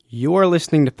You're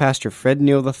listening to Pastor Fred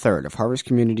Neal III of Harvest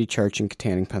Community Church in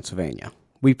Katanning, Pennsylvania.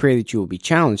 We pray that you will be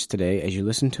challenged today as you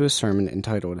listen to a sermon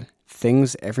entitled,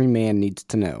 Things Every Man Needs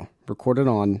to Know, recorded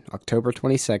on October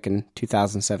 22nd,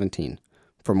 2017.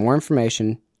 For more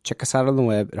information, check us out on the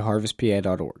web at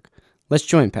harvestpa.org. Let's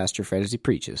join Pastor Fred as he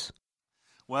preaches.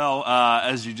 Well,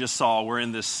 as you just saw, we're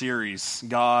in this series,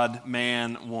 God,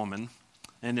 Man, Woman.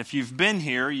 And if you've been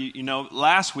here, you know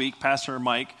last week Pastor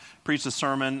Mike preached a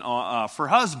sermon for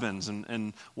husbands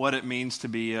and what it means to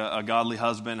be a godly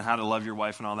husband, how to love your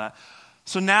wife and all that.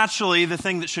 So naturally, the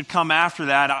thing that should come after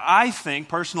that, I think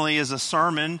personally, is a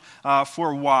sermon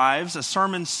for wives, a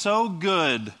sermon so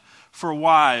good for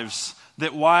wives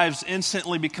that wives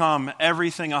instantly become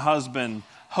everything a husband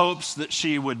hopes that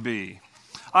she would be.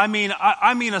 I mean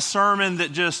a sermon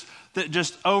that just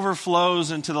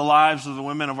overflows into the lives of the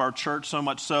women of our church, so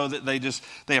much so that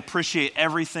they appreciate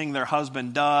everything their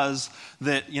husband does,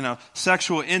 that,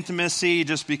 sexual intimacy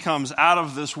just becomes out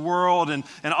of this world, and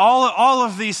all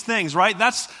of these things, right?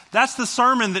 That's the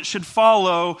sermon that should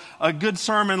follow a good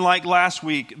sermon like last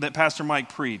week that Pastor Mike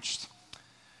preached.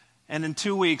 And in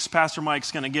 2 weeks, Pastor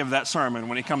Mike's going to give that sermon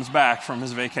when he comes back from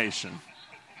his vacation.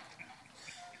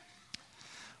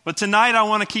 But tonight I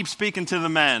want to keep speaking to the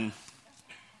men.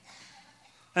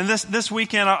 And this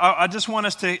weekend, I just want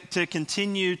us to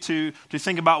continue to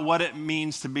think about what it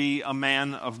means to be a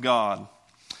man of God.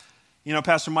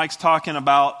 Pastor Mike's talking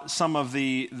about some of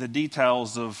the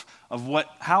details of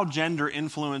how gender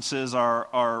influences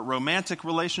our romantic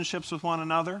relationships with one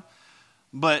another.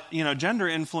 But, gender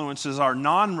influences our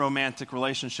non-romantic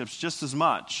relationships just as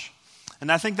much. And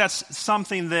I think that's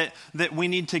something that we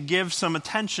need to give some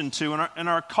attention to in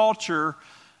our culture.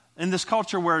 In this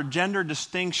culture where gender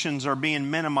distinctions are being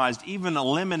minimized, even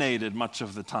eliminated much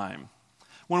of the time.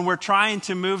 When we're trying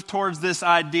to move towards this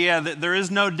idea that there is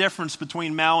no difference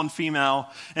between male and female,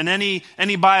 and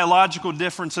any biological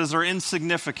differences are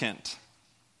insignificant.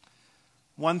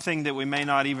 One thing that we may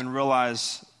not even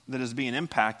realize that is being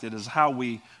impacted is how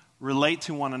we relate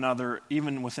to one another,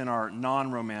 even within our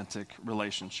non-romantic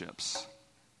relationships.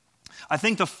 I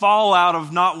think the fallout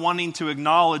of not wanting to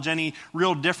acknowledge any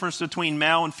real difference between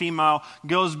male and female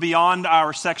goes beyond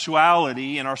our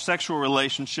sexuality and our sexual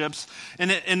relationships,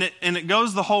 and it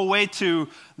goes the whole way to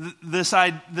this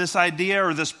idea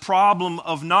or this problem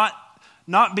of not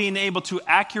being able to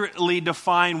accurately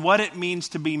define what it means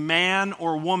to be man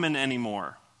or woman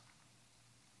anymore.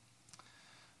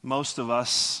 Most of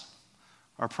us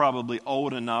are probably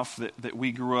old enough that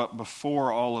we grew up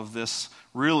before all of this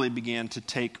really began to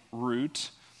take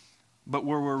root. But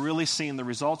where we're really seeing the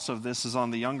results of this is on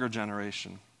the younger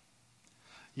generation.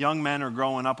 Young men are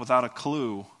growing up without a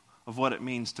clue of what it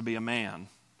means to be a man.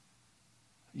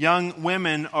 Young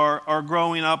women are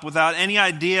growing up without any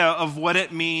idea of what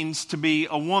it means to be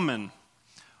a woman,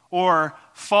 or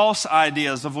false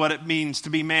ideas of what it means to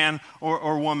be man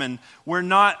or woman. We're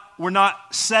not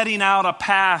setting out a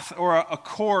path or a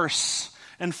course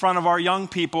in front of our young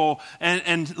people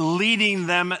and leading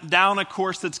them down a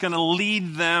course that's going to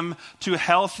lead them to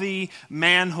healthy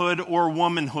manhood or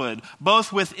womanhood,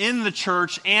 both within the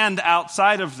church and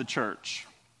outside of the church.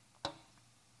 In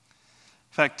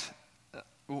fact,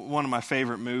 one of my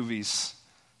favorite movies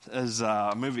is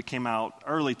a movie that came out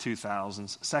early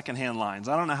 2000s, Secondhand Lines.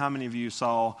 I don't know how many of you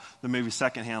saw the movie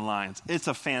Secondhand Lines. It's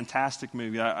a fantastic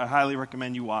movie. I highly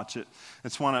recommend you watch it.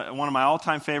 It's one of my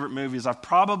all-time favorite movies. I've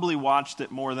probably watched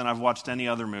it more than I've watched any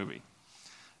other movie.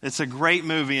 It's a great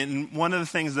movie, and one of the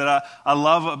things that I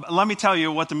love, let me tell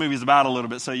you what the movie's about a little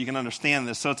bit so you can understand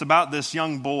this. So it's about this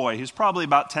young boy who's probably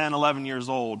about 10, 11 years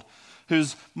old,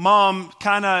 whose mom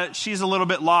she's a little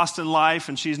bit lost in life,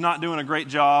 and she's not doing a great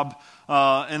job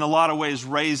in a lot of ways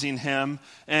raising him,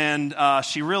 and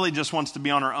she really just wants to be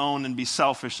on her own and be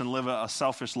selfish and live a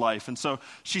selfish life. And so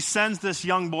she sends this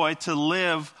young boy to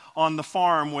live on the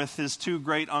farm with his two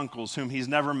great uncles whom he's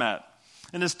never met.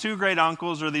 And his two great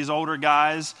uncles are these older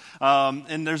guys,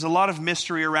 and there's a lot of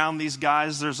mystery around these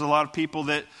guys. There's a lot of people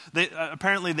that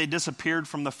apparently they disappeared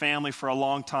from the family for a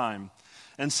long time.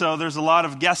 And so there's a lot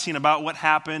of guessing about what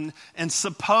happened. And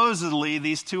supposedly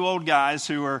these two old guys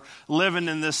who are living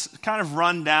in this kind of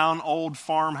rundown old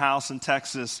farmhouse in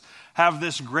Texas have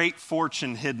this great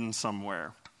fortune hidden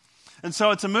somewhere. And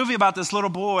so it's a movie about this little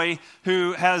boy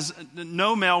who has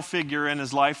no male figure in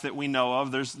his life that we know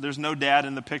of. There's no dad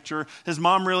in the picture. His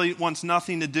mom really wants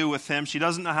nothing to do with him. She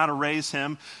doesn't know how to raise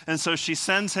him. And so she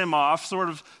sends him off sort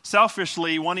of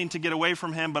selfishly wanting to get away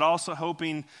from him, but also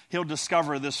hoping he'll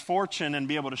discover this fortune and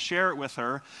be able to share it with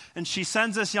her. And she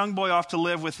sends this young boy off to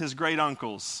live with his great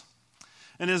uncles.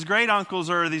 And his great uncles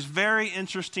are these very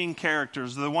interesting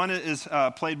characters. The one is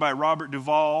played by Robert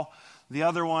Duvall. The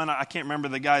other one, I can't remember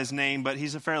the guy's name, but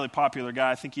he's a fairly popular guy.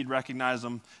 I think you'd recognize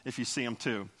him if you see him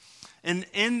too. And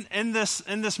in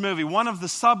this movie, one of the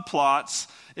subplots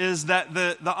is that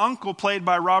the uncle played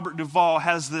by Robert Duvall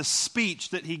has this speech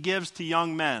that he gives to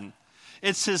young men.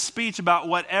 It's his speech about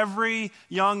what every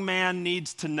young man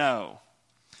needs to know.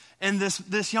 And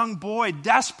this young boy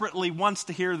desperately wants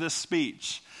to hear this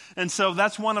speech. And so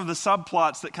that's one of the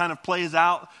subplots that kind of plays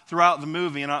out throughout the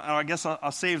movie. And I guess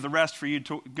I'll save the rest for you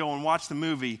to go and watch the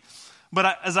movie.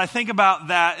 But as I think about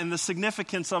that and the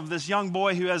significance of this young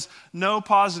boy who has no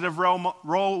positive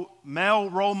male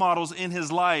role models in his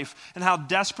life and how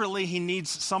desperately he needs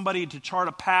somebody to chart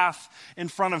a path in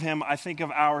front of him, I think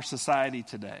of our society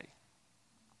today.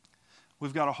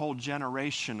 We've got a whole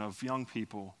generation of young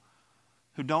people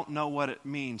who don't know what it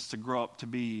means to grow up to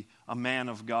be a man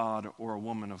of God or a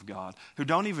woman of God, who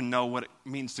don't even know what it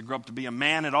means to grow up to be a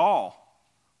man at all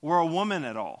or a woman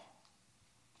at all.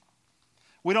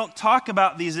 We don't talk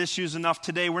about these issues enough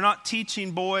today. We're not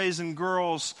teaching boys and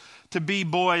girls to be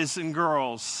boys and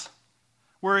girls.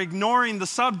 We're ignoring the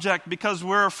subject because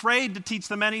we're afraid to teach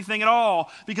them anything at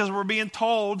all, because we're being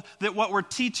told that what we're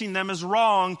teaching them is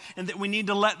wrong and that we need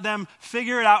to let them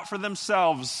figure it out for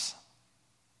themselves.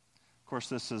 Of course,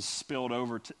 this has spilled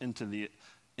over into the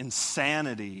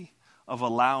insanity of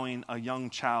allowing a young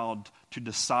child to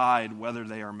decide whether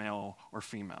they are male or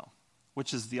female,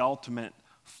 which is the ultimate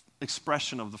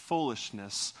expression of the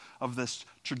foolishness of this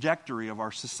trajectory of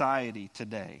our society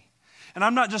today. And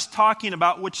I'm not just talking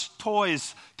about which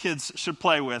toys kids should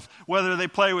play with, whether they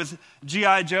play with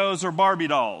G.I. Joes or Barbie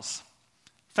dolls.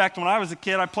 In fact, when I was a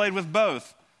kid, I played with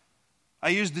both. I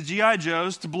used the G.I.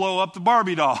 Joes to blow up the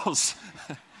Barbie dolls.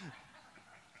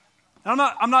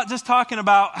 I'm not just talking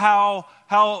about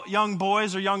how young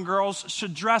boys or young girls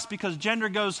should dress, because gender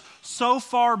goes so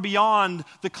far beyond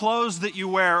the clothes that you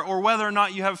wear or whether or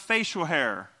not you have facial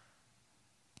hair.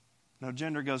 No,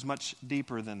 gender goes much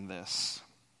deeper than this.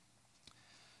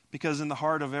 Because in the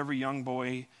heart of every young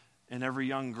boy and every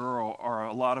young girl are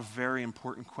a lot of very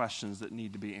important questions that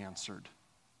need to be answered.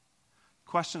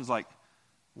 Questions like,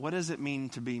 what does it mean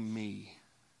to be me?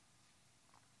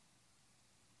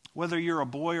 Whether you're a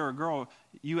boy or a girl,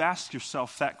 you ask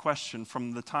yourself that question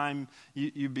from the time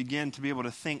you begin to be able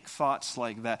to think thoughts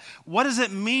like that. What does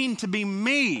it mean to be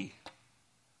me?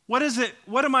 What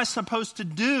am I supposed to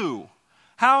do?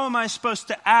 How am I supposed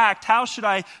to act? How should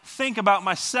I think about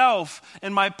myself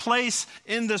and my place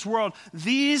in this world?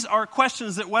 These are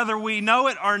questions that, whether we know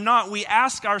it or not, we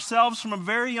ask ourselves from a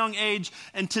very young age.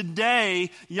 And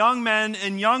today, young men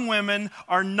and young women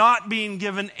are not being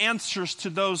given answers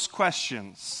to those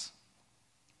questions.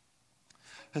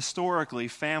 Historically,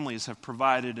 families have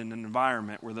provided an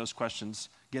environment where those questions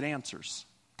get answers.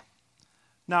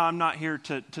 Now, I'm not here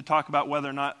to talk about whether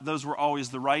or not those were always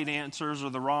the right answers or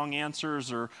the wrong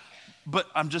answers, but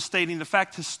I'm just stating the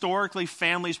fact, historically,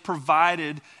 families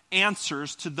provided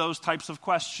answers to those types of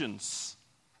questions.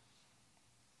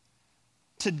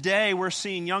 Today, we're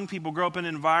seeing young people grow up in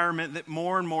an environment that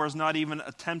more and more is not even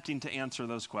attempting to answer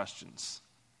those questions.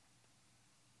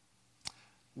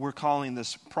 We're calling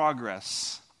this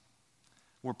progress.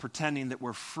 We're pretending that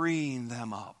we're freeing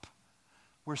them up.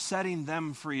 We're setting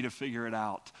them free to figure it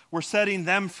out. We're setting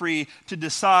them free to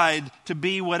decide to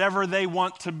be whatever they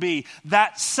want to be.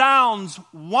 That sounds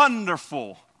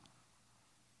wonderful.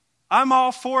 I'm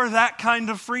all for that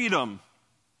kind of freedom.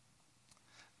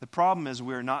 The problem is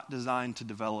we're not designed to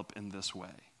develop in this way.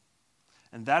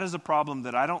 And that is a problem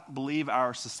that I don't believe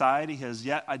our society has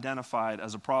yet identified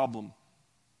as a problem.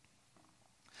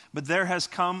 But there has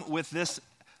come with this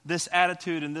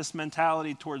attitude and this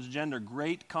mentality towards gender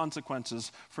great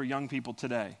consequences for young people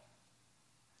today.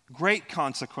 Great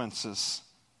consequences.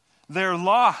 They're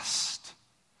lost.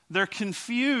 They're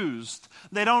confused.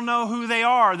 They don't know who they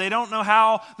are. They don't know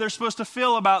how they're supposed to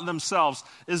feel about themselves.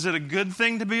 Is it a good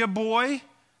thing to be a boy?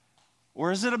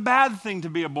 Or is it a bad thing to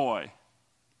be a boy?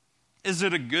 Is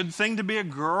it a good thing to be a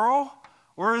girl?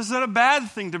 Or is it a bad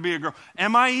thing to be a girl?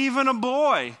 Am I even a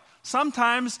boy?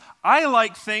 Sometimes I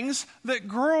like things that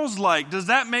girls like. Does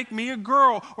that make me a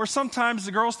girl? Or sometimes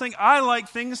the girls think I like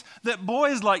things that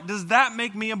boys like. Does that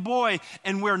make me a boy?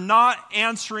 And we're not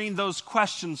answering those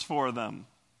questions for them.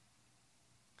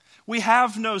 We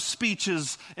have no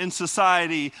speeches in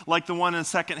society like the one in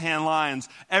Secondhand Lines.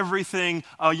 Everything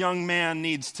a young man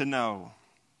needs to know.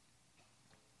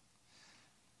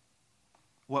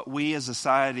 What we as a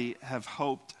society have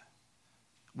hoped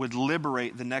would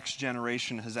liberate the next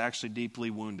generation has actually deeply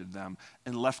wounded them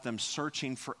and left them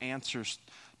searching for answers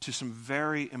to some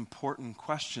very important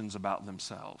questions about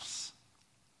themselves.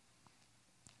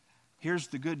 Here's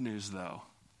the good news, though.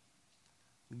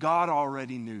 God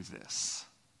already knew this.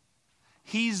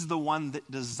 He's the one that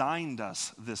designed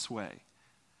us this way.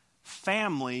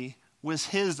 Family was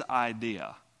his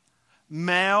idea.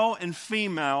 Male and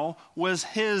female was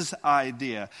his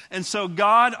idea. And so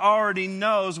God already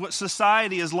knows what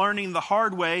society is learning the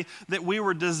hard way, that we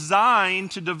were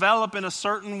designed to develop in a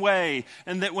certain way,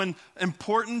 and that when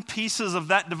important pieces of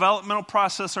that developmental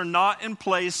process are not in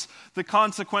place, the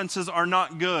consequences are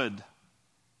not good.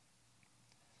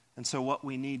 And so what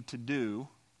we need to do,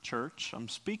 church, I'm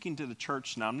speaking to the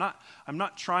church now. I'm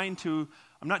not trying to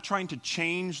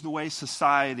change the way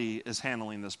society is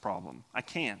handling this problem. I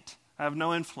can't. I have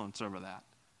no influence over that.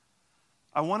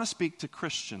 I want to speak to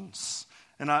Christians.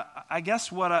 And I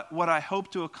guess what I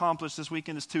hope to accomplish this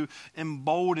weekend is to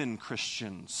embolden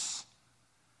Christians.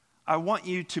 I want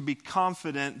you to be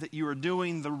confident that you are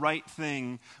doing the right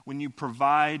thing when you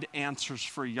provide answers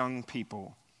for young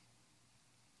people.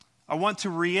 I want to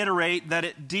reiterate that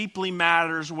it deeply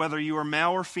matters whether you are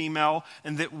male or female,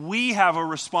 and that we have a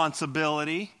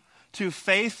responsibility to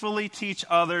faithfully teach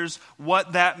others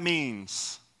what that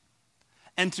means,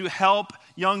 and to help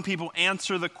young people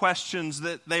answer the questions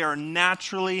that they are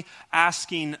naturally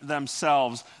asking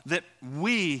themselves, that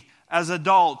we as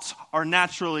adults are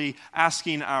naturally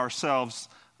asking ourselves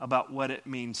about what it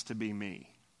means to be me.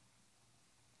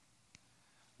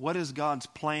 What is God's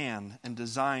plan and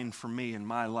design for me in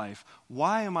my life?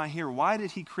 Why am I here? Why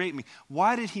did he create me?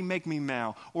 Why did he make me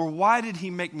male? Or why did he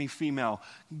make me female?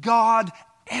 God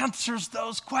answers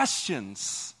those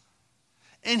questions.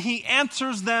 And he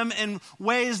answers them in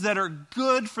ways that are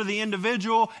good for the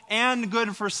individual and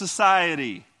good for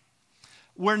society.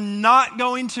 We're not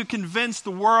going to convince the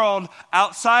world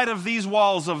outside of these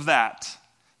walls of that.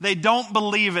 They don't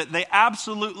believe it. They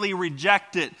absolutely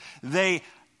reject it. They,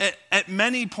 at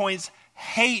many points,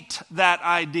 hate that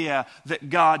idea that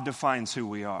God defines who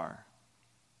we are.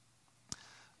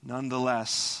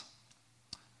 Nonetheless,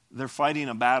 they're fighting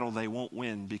a battle they won't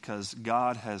win because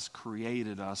God has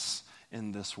created us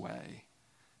in this way.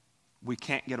 We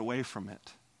can't get away from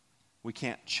it. We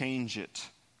can't change it.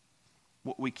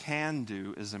 What we can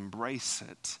do is embrace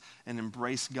it and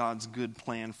embrace God's good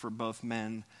plan for both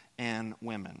men and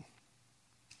women.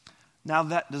 Now,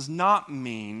 that does not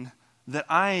mean that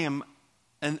I am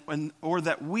or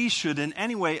that we should in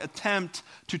any way attempt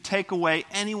to take away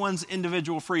anyone's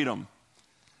individual freedom.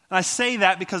 And I say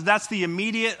that because that's the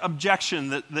immediate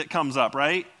objection that comes up,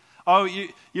 right? Oh,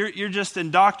 you're just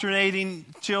indoctrinating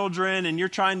children and you're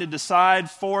trying to decide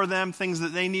for them things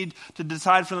that they need to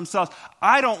decide for themselves.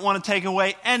 I don't want to take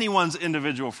away anyone's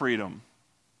individual freedom.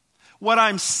 What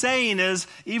I'm saying is,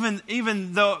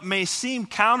 even though it may seem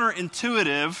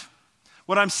counterintuitive,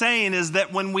 what I'm saying is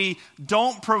that when we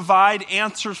don't provide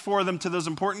answers for them to those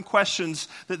important questions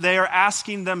that they are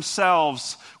asking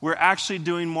themselves, we're actually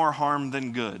doing more harm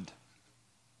than good.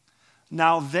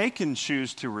 Now, they can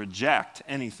choose to reject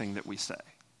anything that we say.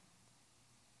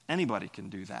 Anybody can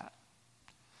do that.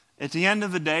 At the end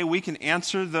of the day, we can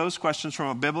answer those questions from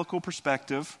a biblical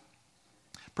perspective,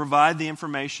 provide the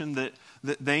information that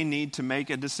they need to make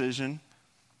a decision,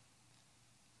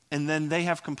 and then they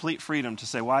have complete freedom to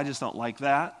say, well, I just don't like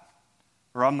that,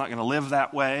 or I'm not going to live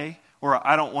that way, or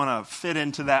I don't want to fit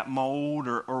into that mold,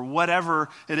 or whatever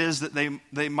it is that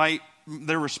they might,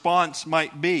 their response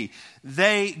might be.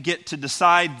 They get to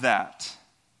decide that.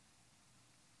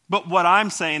 But what I'm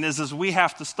saying is we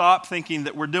have to stop thinking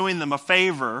that we're doing them a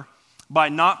favor by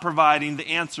not providing the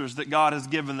answers that God has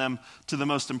given them to the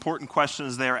most important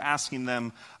questions they are asking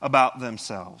them about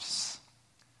themselves.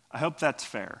 I hope that's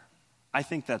fair. I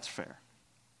think that's fair.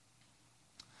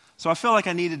 So I feel like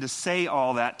I needed to say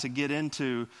all that to get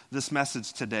into this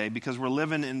message today, because we're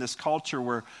living in this culture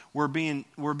where we're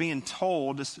being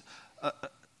told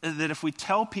that if we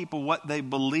tell people what they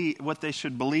believe, what they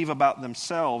should believe about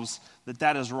themselves,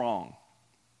 that is wrong.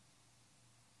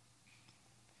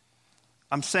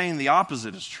 I'm saying the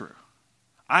opposite is true.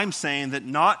 I'm saying that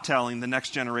not telling the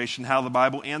next generation how the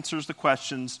Bible answers the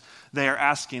questions they are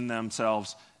asking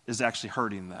themselves is actually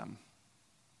hurting them.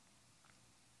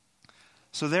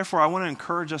 So therefore, I want to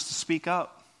encourage us to speak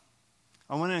up.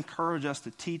 I want to encourage us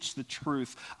to teach the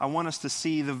truth. I want us to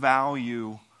see the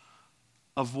value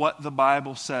of what the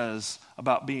Bible says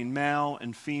about being male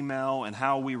and female and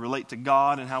how we relate to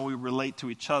God and how we relate to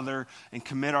each other, and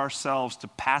commit ourselves to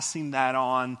passing that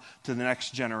on to the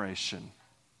next generation.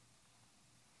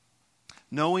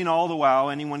 Knowing all the while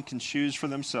anyone can choose for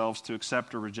themselves to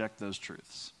accept or reject those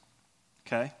truths.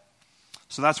 Okay?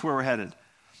 So that's where we're headed.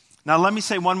 Now, let me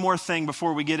say one more thing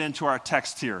before we get into our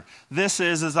text here. This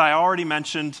is, as I already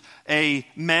mentioned, a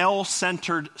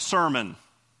male-centered sermon.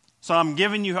 So I'm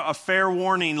giving you a fair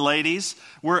warning, ladies,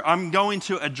 where I'm going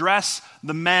to address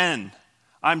the men.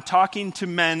 I'm talking to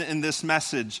men in this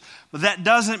message. But that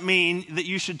doesn't mean that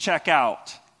you should check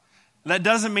out. That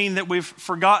doesn't mean that we've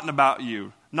forgotten about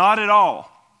you. Not at all.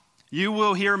 You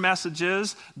will hear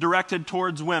messages directed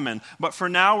towards women. But for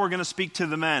now, we're going to speak to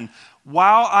the men.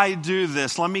 While I do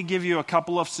this, let me give you a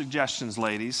couple of suggestions,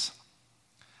 ladies.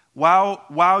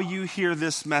 While you hear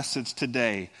this message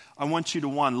today, I want you to,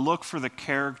 one, look for the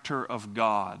character of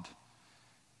God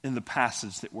in the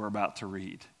passage that we're about to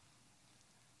read.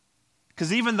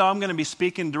 Because even though I'm going to be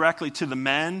speaking directly to the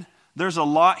men, there's a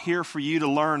lot here for you to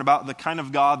learn about the kind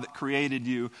of God that created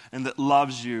you and that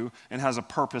loves you and has a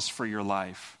purpose for your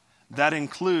life. That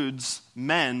includes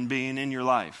men being in your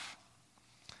life.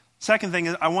 Second thing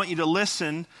is, I want you to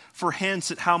listen for hints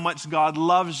at how much God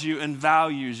loves you and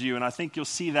values you. And I think you'll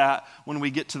see that when we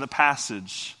get to the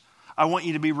passage. I want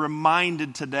you to be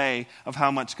reminded today of how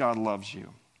much God loves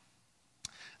you.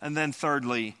 And then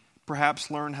thirdly, perhaps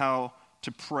learn how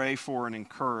to pray for and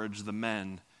encourage the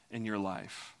men in your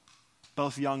life,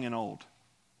 both young and old.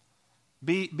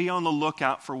 Be on the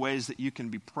lookout for ways that you can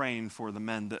be praying for the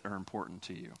men that are important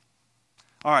to you.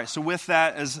 All right, so with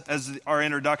that as our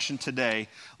introduction today,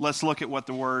 let's look at what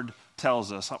the Word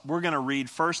tells us. We're going to read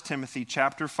 1 Timothy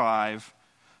chapter 5,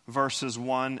 verses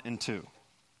 1 and 2.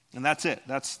 And that's it.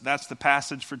 That's the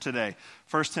passage for today.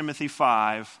 1 Timothy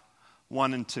 5,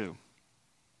 1 and 2.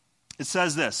 It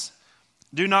says this,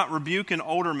 "Do not rebuke an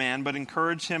older man, but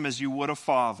encourage him as you would a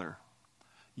father.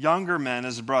 Younger men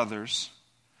as brothers,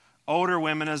 older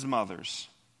women as mothers,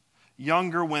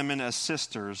 younger women as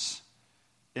sisters,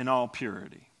 in all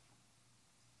purity."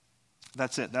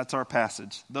 That's it. That's our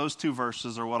passage. Those two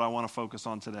verses are what I want to focus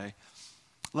on today.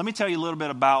 Let me tell you a little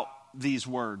bit about these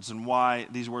words and why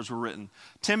these words were written.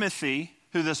 Timothy,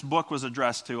 who this book was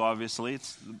addressed to, obviously,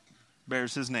 it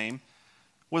bears his name,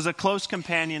 was a close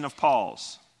companion of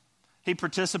Paul's. He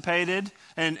participated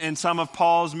in some of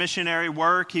Paul's missionary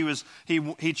work.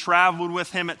 He traveled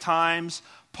with him at times.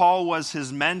 Paul was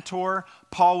his mentor.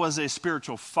 Paul was a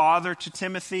spiritual father to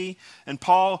Timothy. And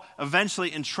Paul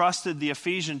eventually entrusted the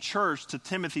Ephesian church to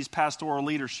Timothy's pastoral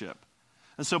leadership.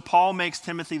 And so Paul makes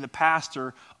Timothy the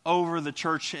pastor over the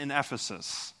church in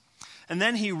Ephesus. And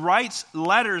then he writes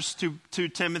letters to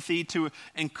Timothy to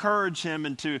encourage him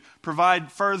and to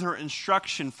provide further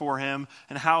instruction for him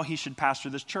and how he should pastor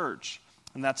this church.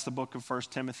 And that's the book of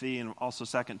 1 Timothy and also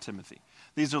 2 Timothy.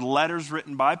 These are letters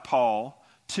written by Paul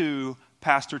to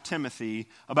Pastor Timothy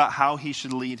about how he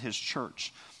should lead his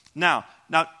church. Now,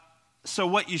 so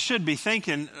what you should be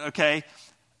thinking, okay,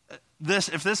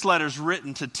 if this letter is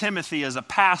written to Timothy as a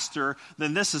pastor,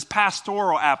 then this is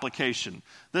pastoral application.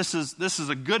 This is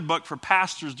a good book for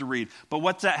pastors to read. But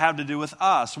what's that have to do with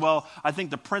us? Well, I think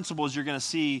the principles you're going to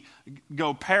see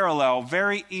go parallel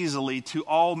very easily to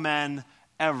all men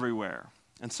everywhere.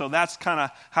 And so that's kind of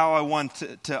how I want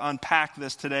to unpack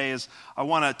this today is I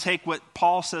want to take what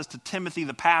Paul says to Timothy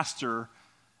the pastor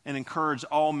and encourage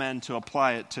all men to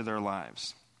apply it to their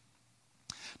lives.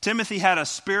 Timothy had a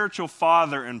spiritual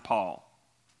father in Paul.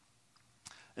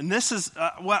 And this is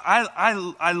what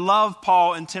I love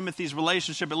Paul and Timothy's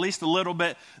relationship, at least a little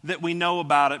bit that we know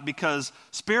about it, because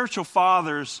spiritual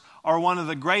fathers are one of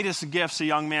the greatest gifts a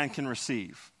young man can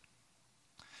receive.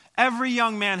 Every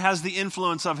young man has the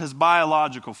influence of his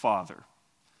biological father.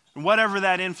 And whatever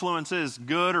that influence is,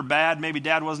 good or bad, maybe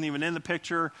dad wasn't even in the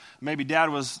picture, maybe dad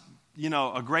was,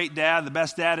 a great dad, the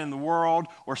best dad in the world,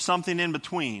 or something in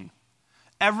between.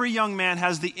 Every young man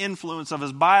has the influence of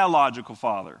his biological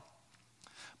father.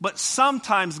 But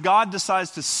sometimes God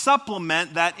decides to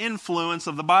supplement that influence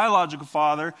of the biological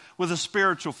father with a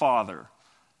spiritual father.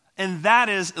 And that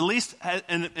is, at least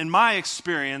in my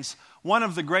experience, one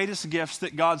of the greatest gifts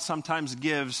that God sometimes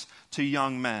gives to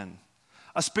young men.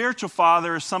 A spiritual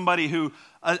father is somebody who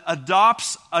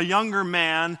adopts a younger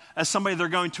man as somebody they're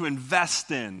going to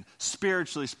invest in,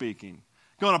 spiritually speaking,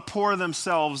 going to pour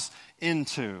themselves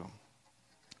into.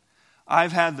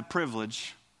 I've had the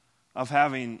privilege of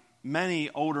having many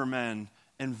older men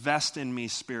invest in me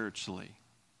spiritually.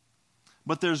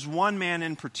 But there's one man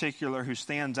in particular who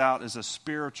stands out as a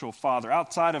spiritual father.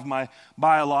 Outside of my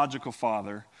biological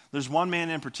father, there's one man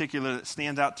in particular that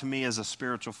stands out to me as a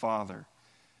spiritual father.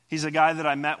 He's a guy that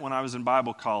I met when I was in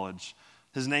Bible college.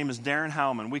 His name is Darren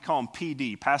Howman. We call him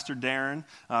PD, Pastor Darren,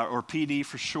 or PD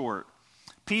for short.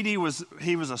 PD was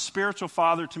a spiritual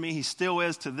father to me. He still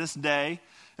is to this day.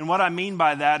 And what I mean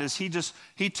by that is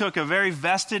he took a very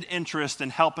vested interest in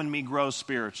helping me grow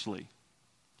spiritually.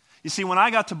 You see, when I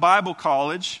got to Bible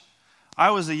college,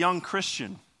 I was a young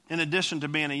Christian in addition to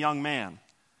being a young man.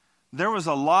 There was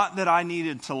a lot that I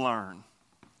needed to learn.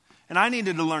 And I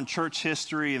needed to learn church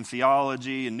history and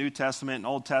theology and New Testament and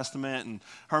Old Testament and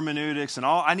hermeneutics and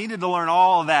all. I needed to learn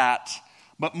all of that.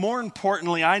 But more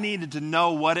importantly, I needed to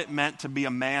know what it meant to be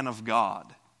a man of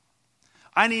God.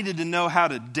 I needed to know how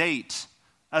to date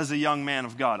as a young man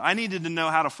of God. I needed to know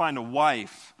how to find a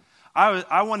wife.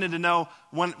 I wanted to know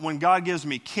when God gives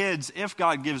me kids, if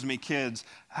God gives me kids,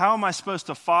 how am I supposed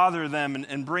to father them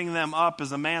and bring them up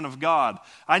as a man of God?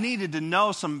 I needed to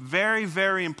know some very,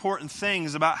 very important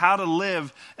things about how to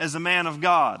live as a man of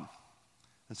God.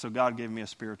 And so God gave me a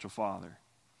spiritual father.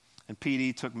 And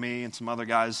PD took me and some other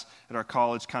guys at our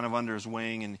college kind of under his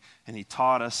wing, and he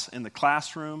taught us in the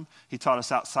classroom. He taught us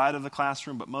outside of the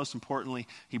classroom, but most importantly,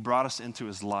 he brought us into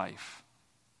his life.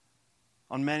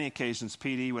 On many occasions,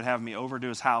 PD would have me over to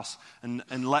his house and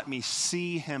let me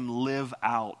see him live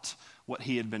out what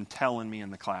he had been telling me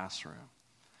in the classroom.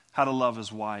 How to love his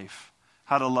wife,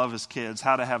 how to love his kids,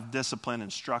 how to have discipline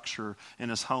and structure in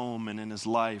his home and in his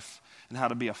life, and how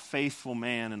to be a faithful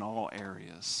man in all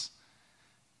areas.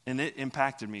 And it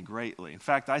impacted me greatly. In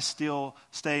fact, I still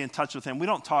stay in touch with him. We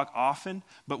don't talk often,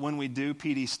 but when we do,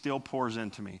 PD still pours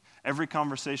into me. Every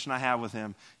conversation I have with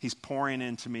him, he's pouring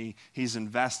into me. He's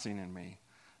investing in me.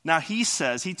 Now, he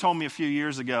told me a few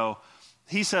years ago,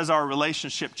 he says our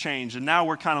relationship changed, and now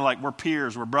we're kind of like, we're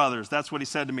peers, we're brothers. That's what he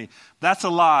said to me. That's a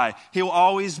lie. He'll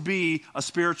always be a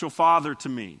spiritual father to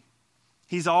me.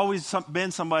 He's always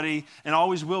been somebody and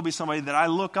always will be somebody that I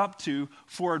look up to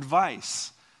for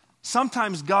advice.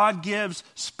 Sometimes God gives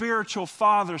spiritual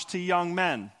fathers to young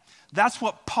men. That's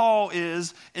what Paul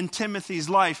is in Timothy's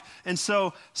life. And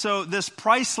so this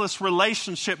priceless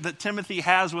relationship that Timothy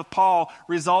has with Paul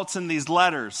results in these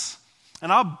letters.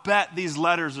 And I'll bet these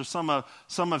letters are some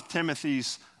of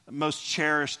Timothy's most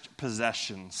cherished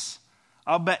possessions.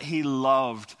 I'll bet he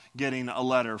loved getting a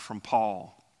letter from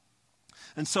Paul.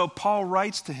 And so Paul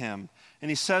writes to him, and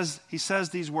he says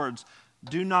these words,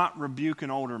 "Do not rebuke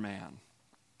an older man,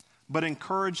 but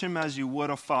encourage him as you would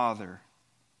a father.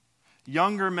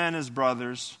 Younger men as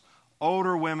brothers,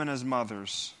 older women as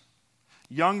mothers,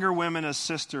 younger women as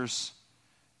sisters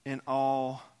in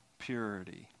all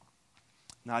purity."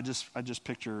 Now I just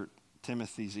picture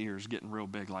Timothy's ears getting real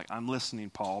big, like, I'm listening,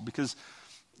 Paul, because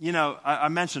I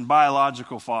mentioned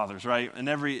biological fathers, right? And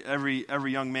every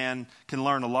young man can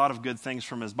learn a lot of good things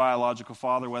from his biological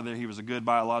father, whether he was a good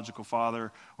biological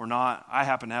father or not. I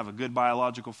happen to have a good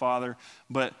biological father,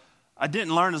 but I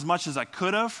didn't learn as much as I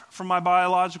could have from my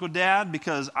biological dad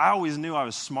because I always knew I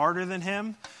was smarter than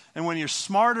him. And when you're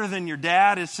smarter than your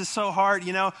dad, it's just so hard,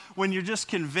 when you're just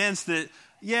convinced that,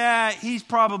 yeah, he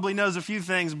probably knows a few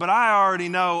things, but I already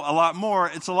know a lot more.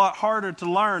 It's a lot harder to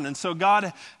learn. And so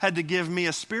God had to give me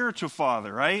a spiritual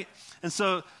father, right? And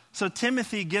so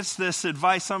Timothy gets this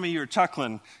advice. Some of you are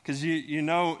chuckling because you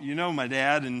know my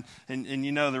dad and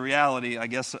you know the reality, I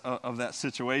guess, of that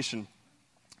situation.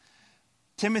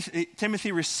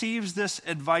 Timothy receives this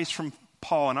advice from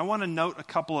Paul, and I want to note a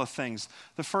couple of things.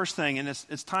 The first thing, and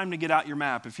it's time to get out your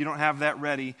map. If you don't have that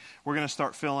ready, we're going to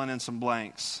start filling in some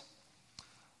blanks.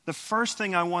 The first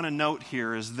thing I want to note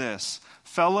here is this: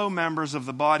 fellow members of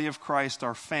the body of Christ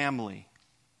are family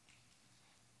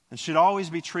and should always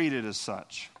be treated as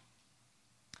such.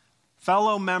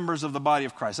 Fellow members of the body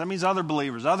of Christ. That means other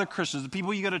believers, other Christians, the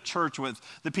people you go to church with,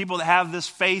 the people that have this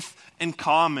faith in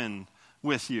common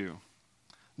with you.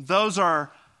 Those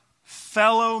are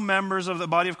fellow members of the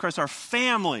body of Christ, are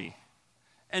family,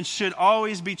 and should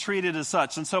always be treated as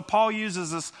such. And so Paul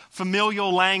uses this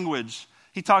familial language.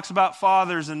 He talks about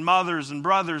fathers and mothers and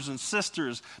brothers and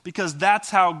sisters because that's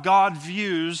how God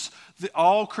views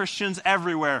all Christians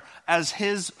everywhere, as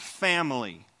his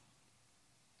family.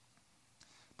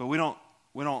 But we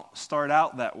don't start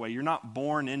out that way. You're not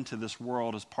born into this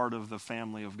world as part of the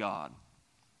family of God.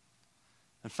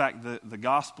 In fact, the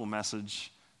gospel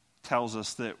message tells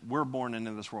us that we're born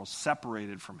into this world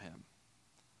separated from him.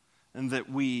 And that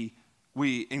we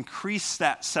increase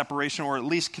that separation, or at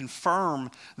least confirm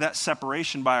that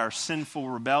separation, by our sinful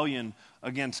rebellion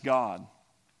against God.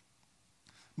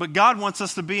 But God wants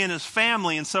us to be in his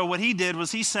family, and so what he did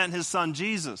was he sent his son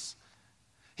Jesus.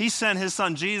 He sent his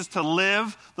son Jesus to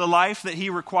live the life that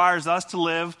he requires us to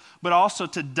live, but also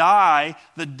to die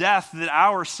the death that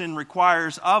our sin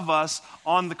requires of us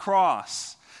on the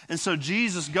cross. And so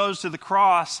Jesus goes to the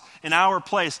cross in our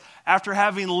place after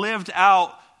having lived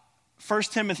out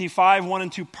 1 Timothy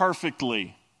 5:1-2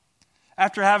 perfectly.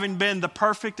 After having been the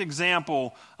perfect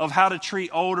example of how to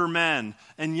treat older men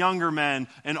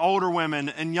and older women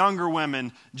and younger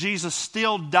women, Jesus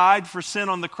still died for sin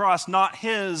on the cross, not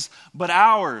his, but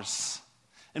ours.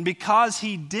 And because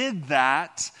he did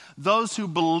that, those who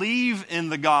believe in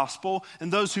the gospel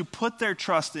and those who put their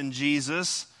trust in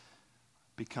Jesus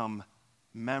become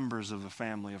members of the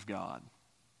family of God.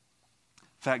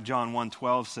 In fact, John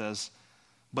 1:12 says,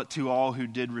 "But to all who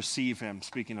did receive him,"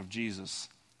 speaking of Jesus,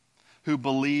 "who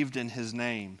believed in his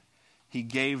name, he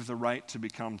gave the right to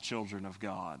become children of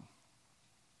God."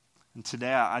 And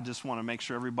today I just want to make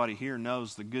sure everybody here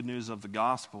knows the good news of the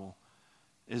gospel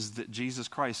is that Jesus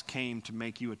Christ came to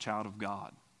make you a child of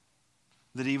God.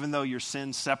 That even though your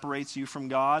sin separates you from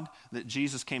God, that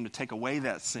Jesus came to take away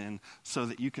that sin so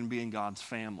that you can be in God's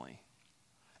family.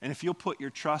 And if you'll put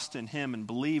your trust in him and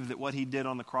believe that what he did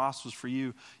on the cross was for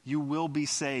you, you will be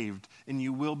saved and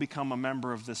you will become a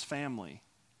member of this family.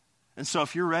 And so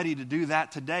if you're ready to do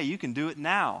that today, you can do it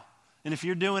now. And if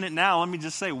you're doing it now, let me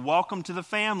just say, welcome to the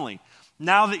family.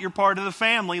 Now that you're part of the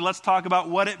family, let's talk about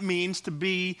what it means to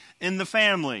be in the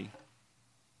family.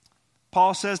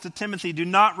 Paul says to Timothy, "Do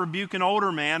not rebuke an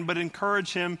older man, but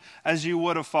encourage him as you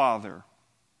would a father."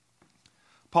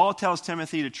 Paul tells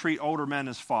Timothy to treat older men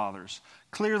as fathers.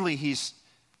 Clearly, he's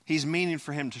meaning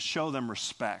for him to show them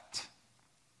respect.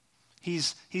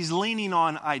 He's leaning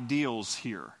on ideals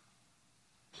here.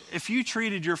 If you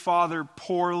treated your father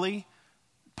poorly,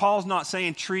 Paul's not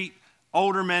saying treat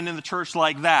older men in the church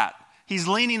like that. He's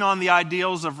leaning on the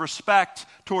ideals of respect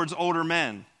towards older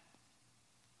men.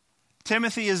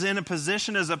 Timothy is in a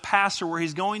position as a pastor where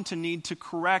he's going to need to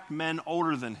correct men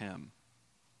older than him.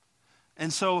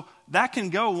 And so that can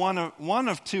go one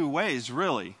of two ways,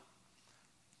 really.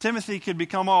 Timothy could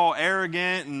become all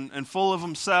arrogant and full of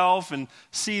himself and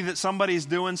see that somebody's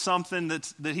doing something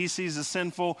that he sees as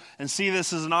sinful and see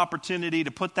this as an opportunity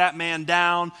to put that man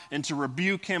down and to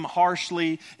rebuke him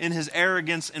harshly in his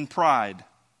arrogance and pride.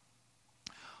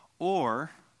 Or,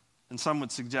 and some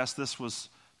would suggest this was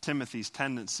Timothy's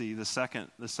tendency, the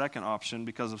second option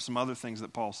because of some other things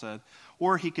that Paul said,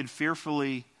 or he could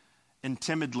fearfully and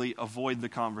timidly avoid the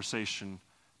conversation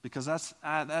because that's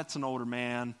an older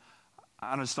man.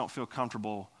 I just don't feel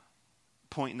comfortable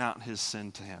pointing out his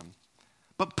sin to him.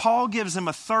 But Paul gives him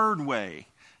a third way.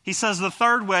 He says the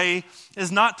third way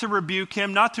is not to rebuke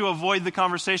him, not to avoid the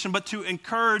conversation, but to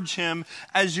encourage him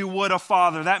as you would a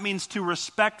father. That means to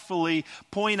respectfully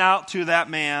point out to that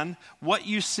man what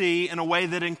you see in a way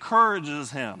that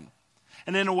encourages him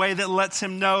and in a way that lets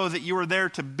him know that you are there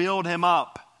to build him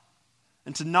up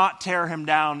and to not tear him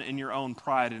down in your own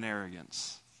pride and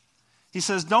arrogance. He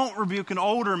says, don't rebuke an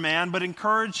older man, but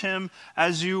encourage him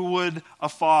as you would a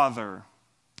father.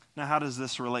 Now, how does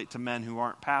this relate to men who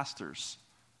aren't pastors?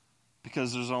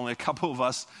 Because there's only a couple of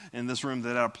us in this room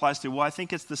that applies to. Well, I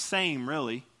think it's the same,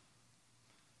 really.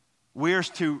 We are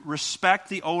to respect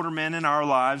the older men in our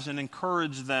lives and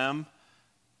encourage them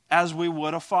as we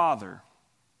would a father.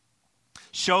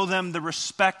 Show them the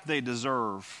respect they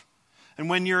deserve. And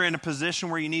when you're in a position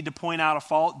where you need to point out a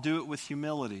fault, do it with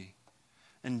humility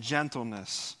and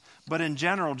gentleness. But in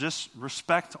general, just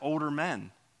respect older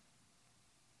men.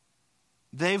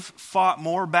 They've fought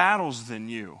more battles than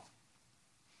you.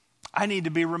 I need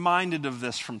to be reminded of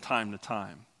this from time to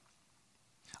time.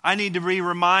 I need to be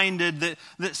reminded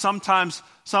that sometimes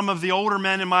some of the older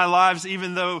men in my lives,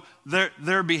 even though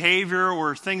their behavior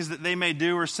or things that they may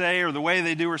do or say or the way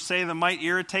they do or say that might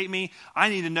irritate me, I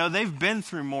need to know they've been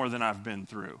through more than I've been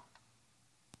through.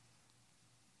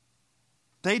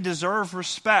 They deserve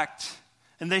respect,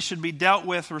 and they should be dealt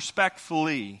with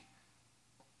respectfully.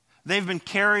 They've been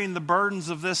carrying the burdens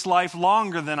of this life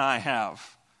longer than I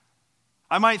have.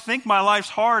 I might think my life's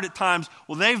hard at times.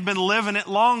 Well, they've been living it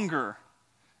longer,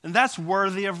 and that's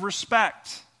worthy of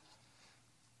respect.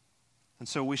 And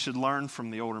so we should learn from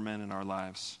the older men in our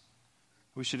lives.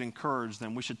 We should encourage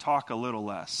them. We should talk a little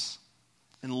less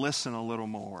and listen a little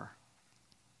more.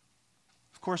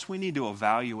 Of course, we need to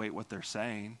evaluate what they're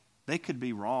saying. They could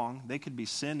be wrong. They could be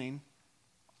sinning.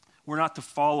 We're not to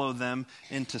follow them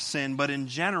into sin. But in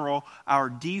general, our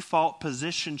default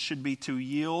position should be to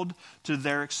yield to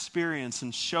their experience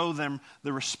and show them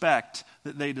the respect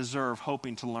that they deserve,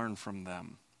 hoping to learn from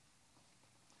them.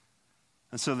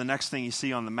 And so the next thing you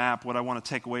see on the map, what I want to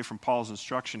take away from Paul's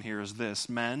instruction here is this.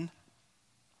 Men,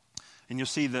 and you'll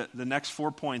see that the next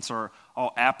 4 points are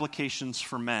all applications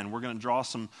for men. We're going to draw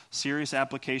some serious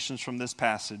applications from this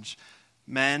passage.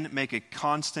 Men, make a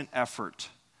constant effort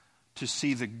to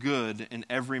see the good in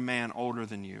every man older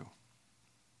than you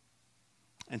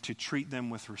and to treat them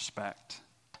with respect.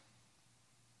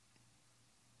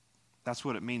 That's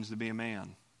what it means to be a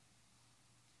man.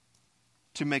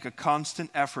 to make a constant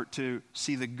effort to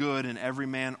see the good in every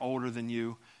man older than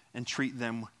you and treat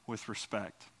them with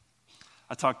respect.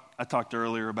 I talked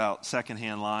earlier about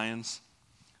secondhand lions.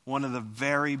 One of the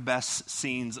very best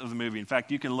scenes of the movie. In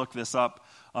fact, you can look this up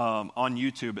on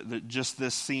YouTube. Just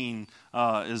this scene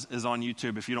is on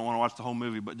YouTube if you don't want to watch the whole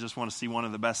movie, but just want to see one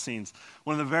of the best scenes.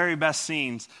 One of the very best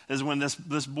scenes is when this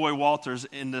boy Walter's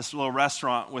in this little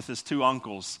restaurant with his two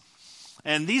uncles.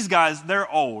 And these guys, they're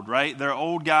old, right? They're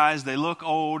old guys. They look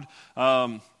old.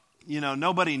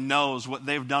 Nobody knows what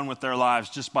they've done with their lives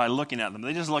just by looking at them.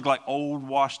 They just look like old,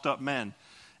 washed up men.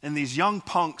 And these young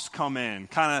punks come in,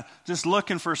 kind of just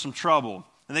looking for some trouble.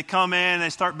 And they come in,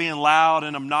 they start being loud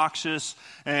and obnoxious.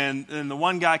 And the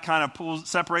one guy kind of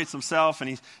separates himself,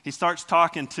 and he starts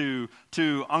talking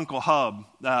to Uncle Hub,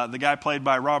 the guy played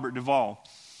by Robert Duvall.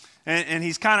 And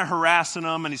he's kind of harassing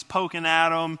him, and he's poking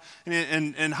at him.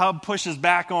 And Hub pushes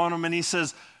back on him, and he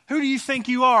says, "Who do you think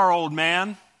you are, old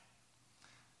man?"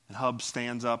 And Hub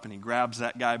stands up, and he grabs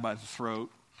that guy by the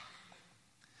throat.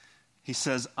 He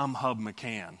says, "I'm Hub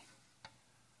McCann.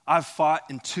 I've fought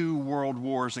in 2 world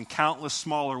wars and countless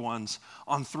smaller ones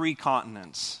on 3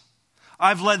 continents.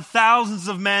 I've led thousands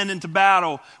of men into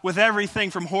battle with everything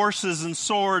from horses and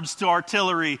swords to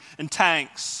artillery and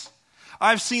tanks.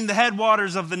 I've seen the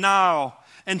headwaters of the Nile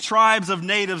and tribes of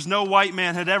natives no white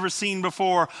man had ever seen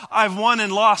before. I've won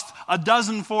and lost a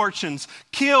dozen fortunes,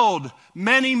 killed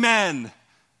many men,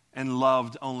 and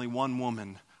loved only one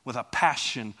woman with a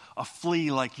passion a flea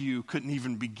like you couldn't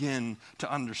even begin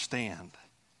to understand.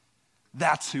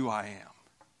 That's who I am.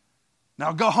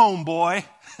 Now go home, boy."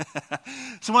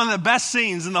 It's one of the best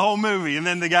scenes in the whole movie. And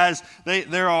then the guys,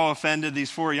 they're all offended, these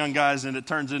 4 young guys, and it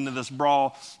turns into this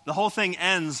brawl. The whole thing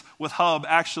ends with Hub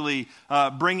actually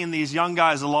bringing these young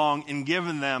guys along and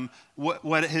giving them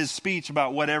what his speech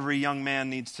about what every young man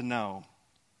needs to know.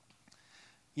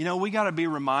 We got to be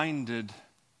reminded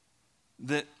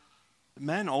that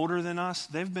men older than us,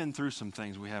 they've been through some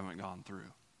things we haven't gone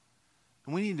through.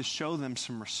 And we need to show them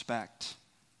some respect.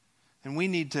 And we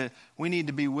need to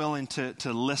be willing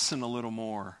to listen a little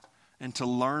more and to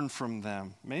learn from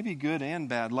them. Maybe good and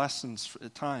bad lessons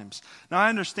at times. Now I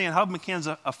understand Hub McCann's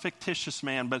a fictitious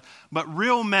man, but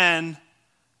real men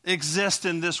exist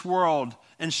in this world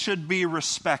and should be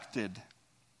respected.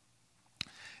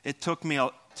 It took me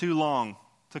too long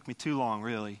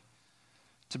really,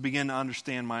 to begin to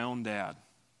understand my own dad.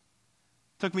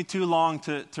 It took me too long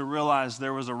to realize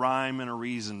there was a rhyme and a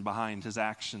reason behind his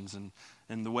actions and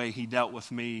the way he dealt with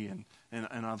me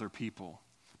and other people.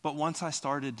 But once I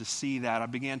started to see that, I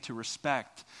began to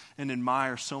respect and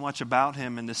admire so much about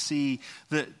him and to see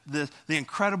the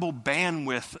incredible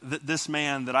bandwidth that this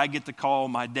man that I get to call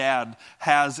my dad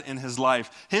has in his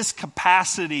life. His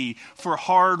capacity for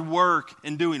hard work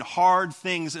and doing hard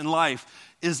things in life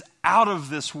is out of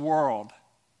this world.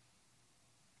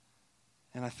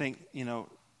 And I think,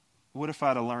 what if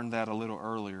I'd have learned that a little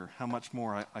earlier? How much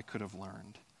more I could have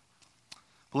learned.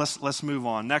 Let's move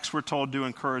on. Next, we're told to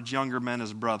encourage younger men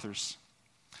as brothers.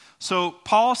 So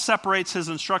Paul separates his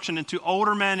instruction into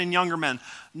older men and younger men,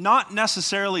 not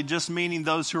necessarily just meaning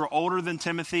those who are older than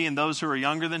Timothy and those who are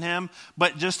younger than him,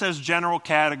 but just as general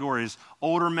categories,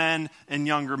 older men and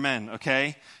younger men,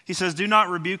 okay? He says, "Do not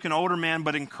rebuke an older man,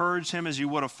 but encourage him as you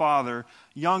would a father,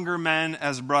 younger men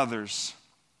as brothers."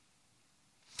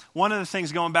 One of the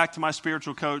things, going back to my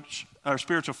spiritual coach, or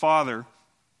spiritual father,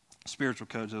 spiritual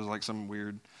coach is like some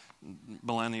weird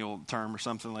millennial term or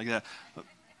something like that,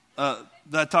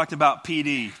 that talked about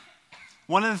PD.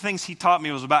 One of the things he taught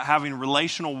me was about having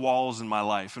relational walls in my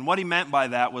life. And what he meant by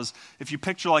that was if you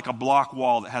picture like a block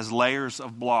wall that has layers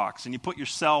of blocks and you put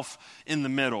yourself in the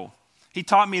middle. He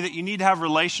taught me that you need to have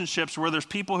relationships where there's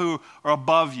people who are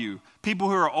above you, people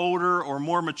who are older or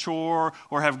more mature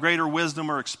or have greater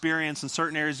wisdom or experience in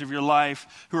certain areas of your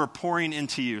life who are pouring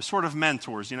into you, sort of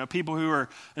mentors, people who are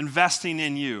investing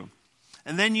in you.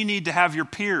 And then you need to have your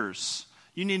peers.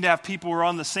 You need to have people who are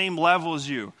on the same level as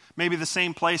you, maybe the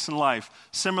same place in life,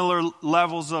 similar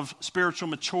levels of spiritual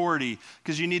maturity,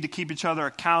 because you need to keep each other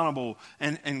accountable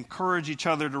and encourage each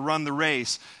other to run the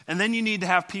race. And then you need to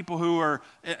have people who are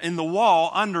in the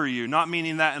wall under you, not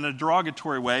meaning that in a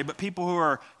derogatory way, but people who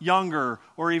are younger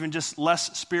or even just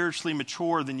less spiritually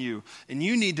mature than you. And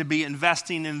you need to be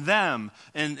investing in them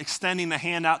and extending a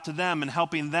hand out to them and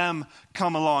helping them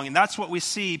come along. And that's what we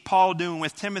see Paul doing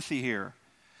with Timothy here.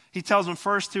 He tells them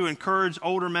first to encourage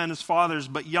older men as fathers,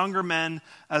 but younger men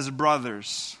as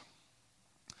brothers.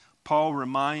 Paul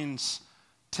reminds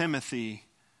Timothy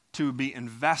to be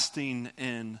investing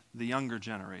in the younger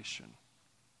generation.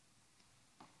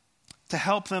 to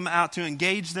help them out, to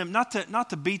engage them, not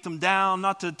to beat them down,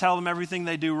 not to tell them everything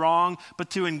they do wrong,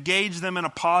 but to engage them in a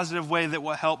positive way that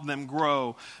will help them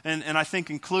grow. And I think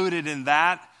included in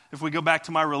that, if we go back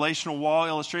to my relational wall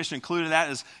illustration, included in that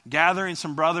is gathering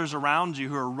some brothers around you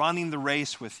who are running the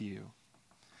race with you.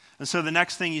 And so the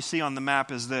next thing you see on the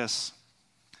map is this.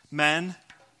 Men,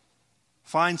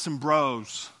 find some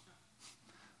bros.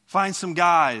 Find some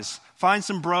guys. Find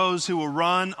some bros who will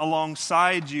run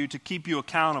alongside you to keep you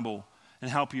accountable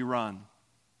and help you run.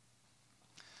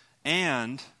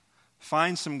 And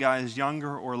find some guys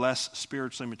younger or less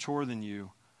spiritually mature than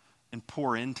you and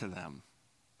pour into them,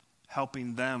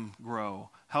 helping them grow,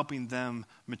 helping them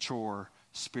mature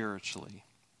spiritually.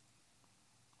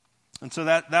 And so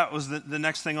that was the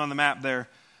next thing on the map there.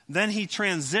 Then he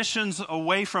transitions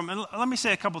away from, and let me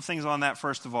say a couple things on that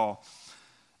first of all.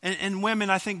 And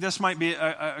women, I think this might be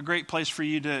a great place for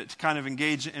you to kind of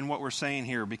engage in what we're saying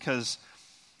here, because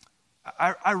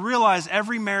I realize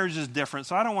every marriage is different,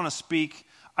 so I don't want to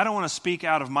speak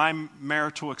out of my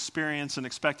marital experience and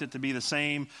expect it to be the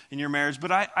same in your marriage.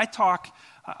 But I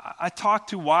talk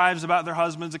to wives about their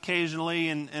husbands occasionally,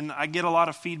 and I get a lot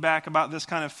of feedback about this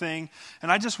kind of thing.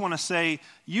 And I just want to say,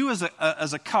 you as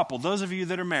a couple, those of you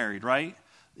that are married, right?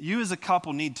 You as a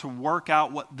couple need to work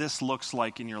out what this looks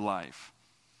like in your life.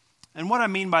 And what I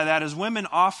mean by that is women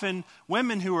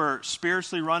who are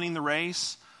spiritually running the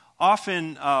race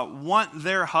often want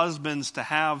their husbands to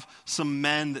have some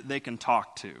men that they can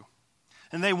talk to.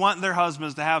 And they want their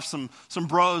husbands to have some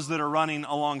bros that are running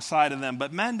alongside of them.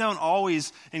 But men don't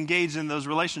always engage in those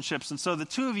relationships. And so the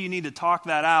two of you need to talk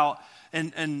that out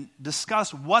and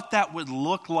discuss what that would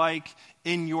look like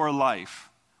in your life.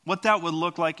 What that would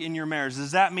look like in your marriage.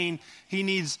 Does that mean he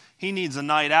needs a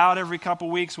night out every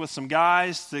couple weeks with some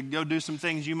guys to go do some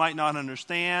things you might not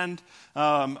understand?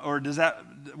 Or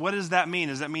what does that mean?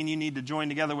 Does that mean you need to join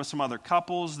together with some other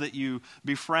couples that you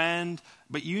befriend?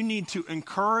 But you need to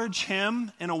encourage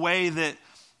him in a way that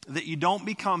you don't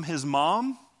become his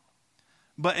mom,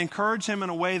 but encourage him in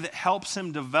a way that helps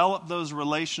him develop those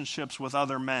relationships with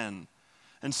other men.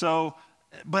 And so,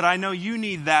 but I know you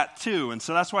need that too. And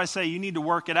so that's why I say you need to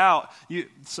work it out.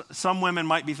 Some women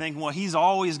might be thinking, well, he's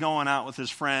always going out with his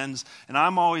friends and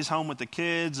I'm always home with the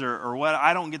kids or what.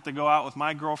 I don't get to go out with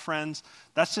my girlfriends.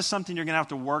 That's just something you're going to have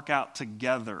to work out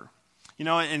together. You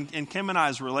know, in Kim and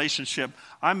I's relationship,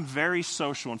 I'm very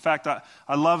social. In fact,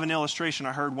 I love an illustration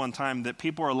I heard one time that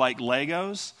people are like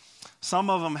Legos. Some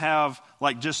of them have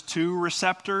like just 2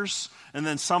 receptors, and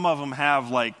then some of them have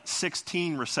like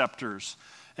 16 receptors.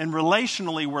 And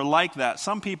relationally, we're like that.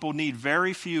 Some people need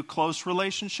very few close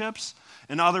relationships,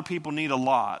 and other people need a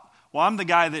lot. Well, I'm the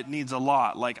guy that needs a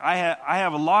lot. Like I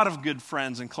have a lot of good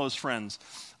friends and close friends.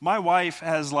 My wife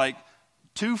has like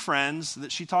 2 friends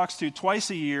that she talks to twice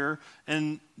a year,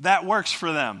 and that works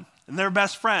for them. And they're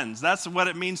best friends. That's what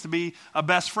it means to be a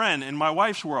best friend in my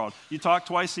wife's world. You talk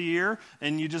twice a year,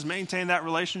 and you just maintain that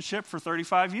relationship for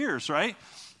 35 years, right?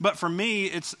 But for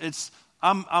me,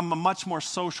 I'm a much more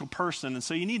social person, and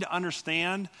so you need to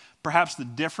understand perhaps the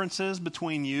differences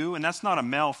between you, and that's not a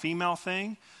male-female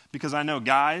thing, because I know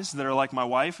guys that are like my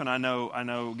wife, and I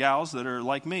know gals that are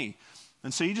like me.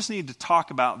 And so you just need to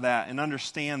talk about that and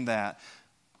understand that.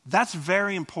 That's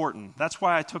very important. That's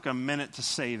why I took a minute to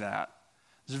say that.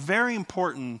 It's very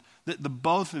important that the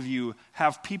both of you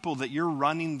have people that you're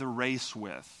running the race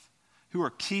with, who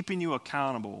are keeping you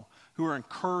accountable, who are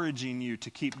encouraging you to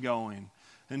keep going,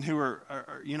 and who are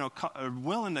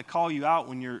willing to call you out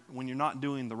when you're not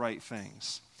doing the right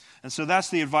things. And so that's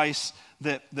the advice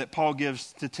that Paul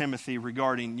gives to Timothy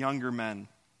regarding younger men.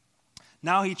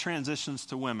 Now he transitions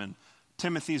to women.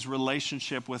 Timothy's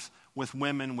relationship with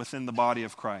women within the body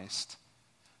of Christ.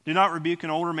 Do not rebuke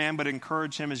an older man, but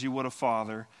encourage him as you would a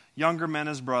father. Younger men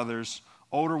as brothers,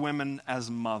 older women as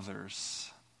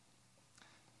mothers.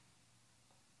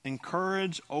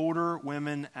 Encourage older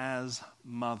women as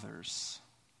mothers.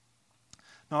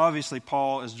 Now, obviously,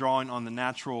 Paul is drawing on the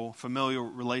natural familial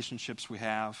relationships we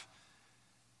have.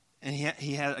 And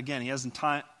he has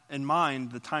in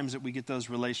mind the times that we get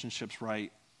those relationships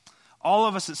right. All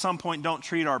of us at some point don't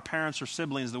treat our parents or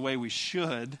siblings the way we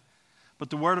should, but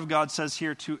the Word of God says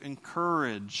here to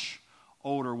encourage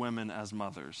older women as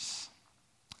mothers.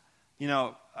 You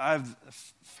know,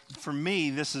 for me,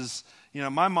 this is,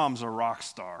 my mom's a rock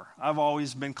star. I've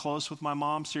always been close with my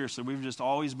mom. Seriously, we've just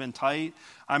always been tight.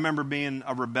 I remember being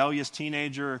a rebellious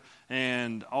teenager,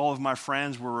 and all of my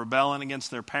friends were rebelling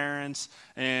against their parents,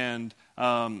 and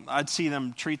I'd see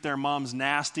them treat their moms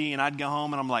nasty, and I'd go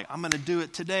home, and I'm like, I'm going to do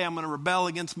it today. I'm going to rebel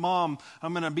against mom.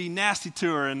 I'm going to be nasty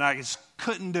to her, and I just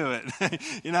couldn't do it.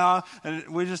 And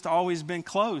we've just always been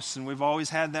close, and we've always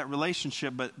had that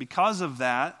relationship. But because of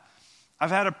that,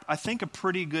 I've had, I think, a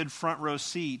pretty good front row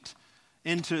seat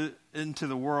into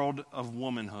the world of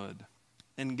womanhood.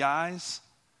 And guys,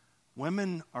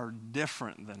 women are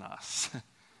different than us.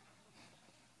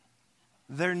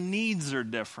 Their needs are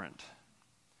different.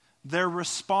 Their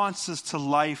responses to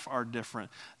life are different.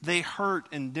 They hurt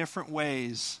in different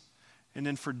ways and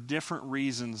then for different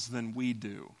reasons than we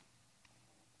do.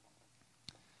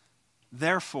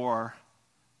 Therefore,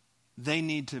 they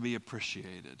need to be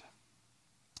appreciated.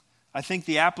 I think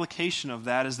the application of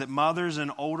that is that mothers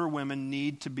and older women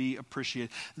need to be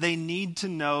appreciated. They need to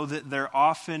know that their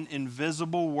often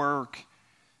invisible work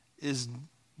is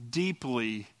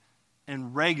deeply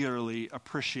and regularly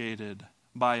appreciated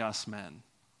by us men.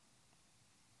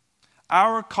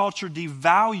 Our culture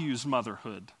devalues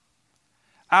motherhood.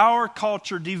 Our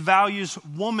culture devalues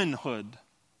womanhood.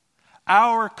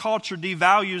 Our culture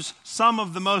devalues some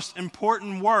of the most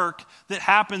important work that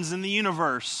happens in the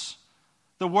universe.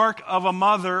 The work of a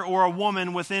mother or a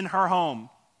woman within her home.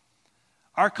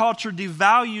 Our culture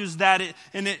devalues that,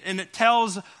 and it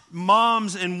tells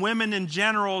moms and women in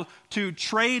general to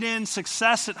trade in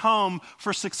success at home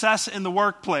for success in the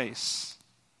workplace.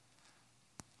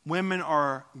 Women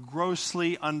are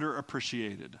grossly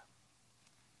underappreciated.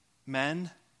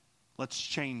 Men, let's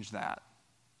change that.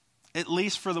 At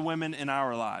least for the women in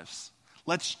our lives.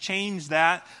 Let's change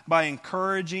that by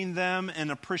encouraging them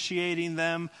and appreciating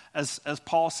them, as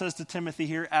Paul says to Timothy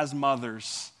here, as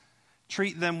mothers.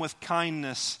 Treat them with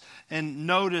kindness and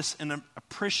notice and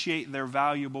appreciate their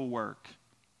valuable work.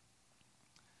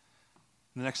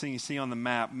 The next thing you see on the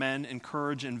map, men,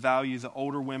 encourage and value the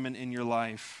older women in your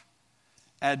life.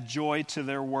 Add joy to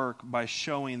their work by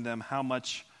showing them how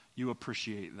much you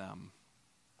appreciate them.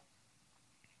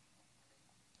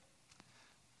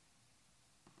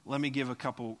 Let me give a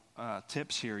couple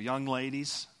tips here. Young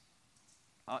ladies,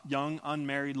 young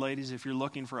unmarried ladies, if you're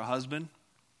looking for a husband,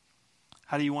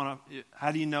 how do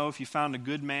you know if you found a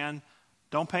good man?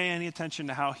 Don't pay any attention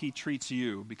to how he treats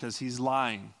you, because he's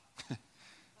lying.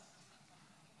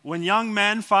 When young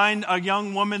men find a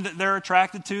young woman that they're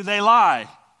attracted to, they lie.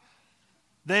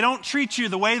 They don't treat you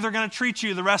the way they're going to treat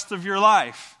you the rest of your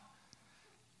life.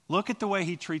 Look at the way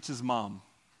he treats his mom.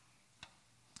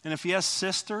 And if he has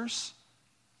sisters,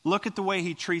 look at the way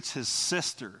he treats his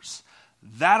sisters.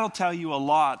 That'll tell you a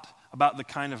lot about the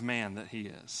kind of man that he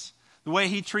is. The way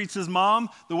he treats his mom,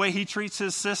 the way he treats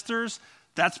his sisters,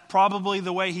 that's probably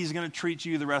the way he's going to treat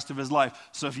you the rest of his life.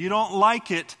 So if you don't like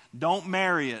it, don't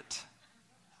marry it.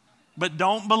 But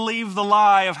don't believe the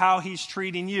lie of how he's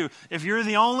treating you. If you're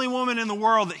the only woman in the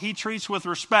world that he treats with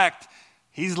respect,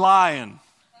 he's lying.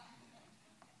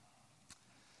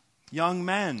 Young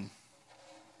men,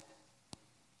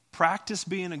 practice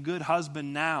being a good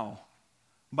husband now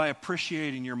by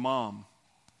appreciating your mom,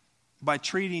 by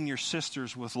treating your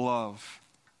sisters with love.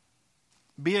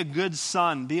 Be a good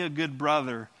son, be a good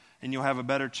brother, and you'll have a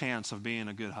better chance of being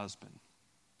a good husband.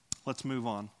 Let's move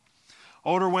on.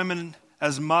 Older women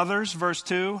as mothers, verse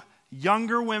 2.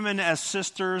 Younger women as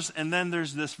sisters, and then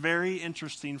there's this very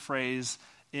interesting phrase,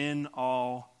 in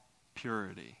all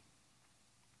purity.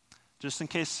 Just in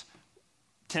case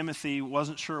Timothy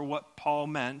wasn't sure what Paul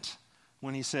meant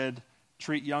when he said,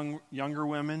 treat younger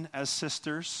women as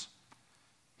sisters,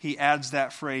 he adds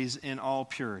that phrase, in all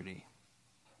purity.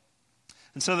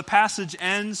 And so the passage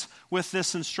ends with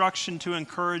this instruction to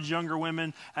encourage younger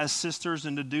women as sisters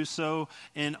and to do so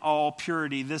in all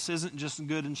purity. This isn't just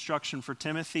good instruction for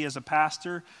Timothy as a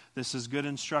pastor. This is good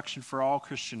instruction for all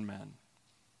Christian men.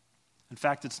 In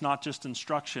fact, it's not just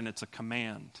instruction, it's a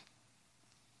command.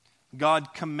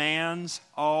 God commands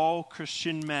all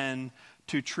Christian men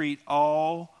to treat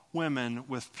all women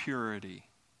with purity.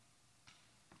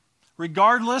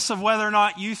 Regardless of whether or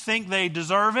not you think they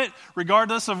deserve it,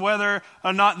 regardless of whether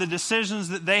or not the decisions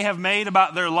that they have made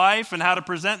about their life and how to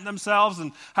present themselves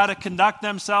and how to conduct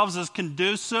themselves is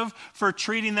conducive for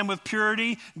treating them with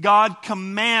purity, God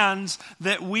commands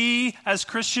that we as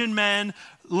Christian men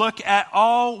look at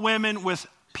all women with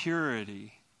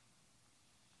purity.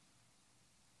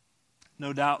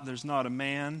 No doubt there's not a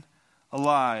man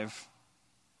alive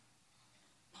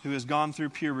who has gone through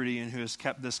puberty and who has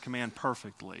kept this command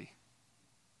perfectly.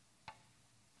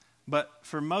 But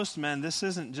for most men, this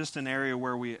isn't just an area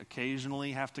where we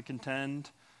occasionally have to contend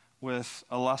with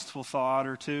a lustful thought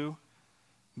or two,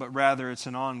 but rather it's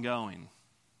an ongoing,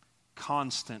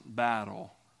 constant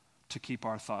battle to keep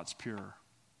our thoughts pure.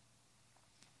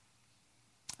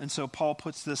 And so Paul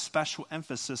puts this special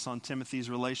emphasis on Timothy's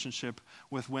relationship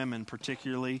with women,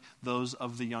 particularly those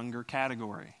of the younger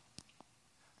category.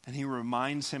 And he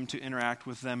reminds him to interact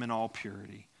with them in all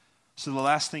purity. So the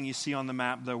last thing you see on the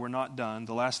map, though we're not done,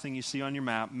 the last thing you see on your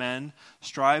map, men,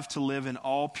 strive to live in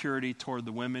all purity toward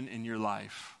the women in your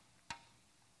life.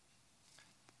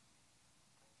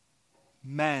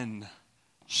 Men,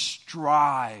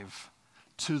 strive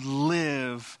to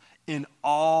live in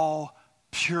all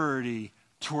purity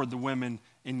toward the women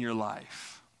in your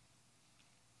life.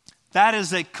 That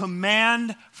is a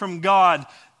command from God.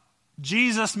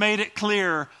 Jesus made it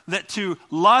clear that to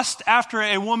lust after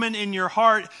a woman in your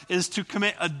heart is to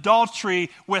commit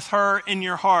adultery with her in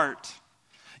your heart.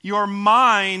 Your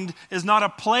mind is not a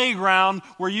playground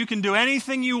where you can do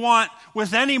anything you want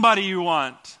with anybody you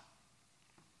want.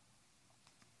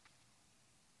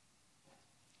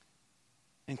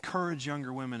 Encourage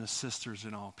younger women as sisters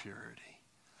in all purity.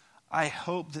 I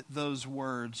hope that those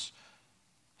words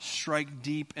strike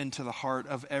deep into the heart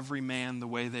of every man the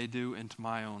way they do into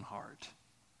my own heart.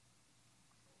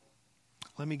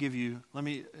 Let me give you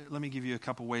a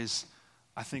couple ways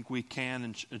I think we can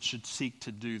and should seek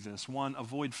to do this. One,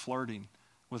 avoid flirting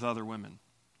with other women.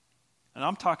 And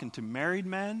I'm talking to married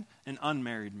men and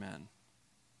unmarried men.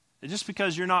 And just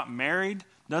because you're not married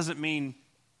doesn't mean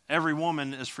every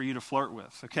woman is for you to flirt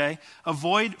with, okay?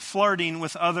 Avoid flirting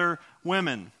with other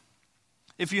women.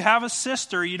 If you have a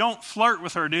sister, you don't flirt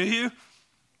with her, do you?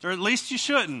 Or at least you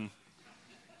shouldn't.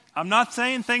 I'm not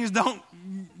saying things don't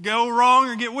go wrong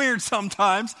or get weird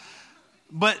sometimes,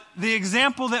 but the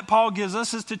example that Paul gives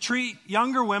us is to treat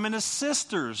younger women as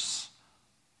sisters.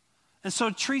 And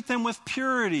so treat them with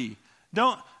purity.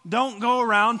 Don't go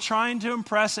around trying to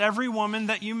impress every woman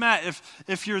that you met.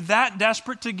 If you're that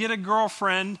desperate to get a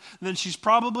girlfriend, then she's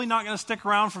probably not going to stick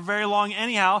around for very long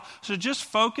anyhow. So just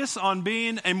focus on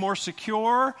being a more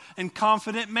secure and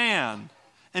confident man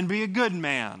and be a good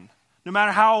man, no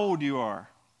matter how old you are.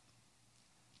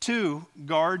 2,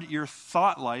 guard your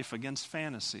thought life against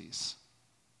fantasies.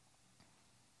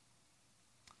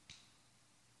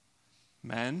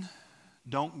 Men,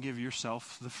 don't give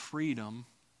yourself the freedom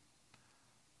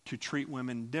to treat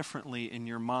women differently in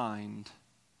your mind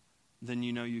than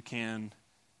you know you can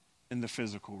in the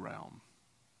physical realm.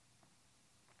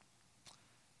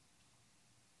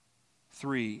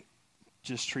 3,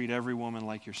 just treat every woman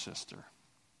like your sister.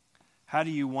 How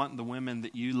do you want the women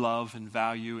that you love and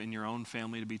value in your own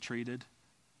family to be treated?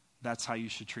 That's how you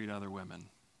should treat other women.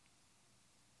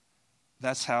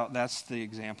 That's the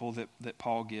example that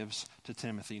Paul gives to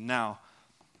Timothy. Now,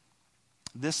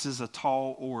 this is a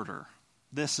tall order.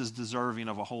 This is deserving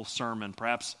of a whole sermon,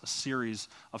 perhaps a series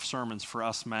of sermons for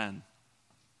us men.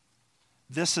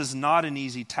 This is not an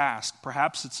easy task.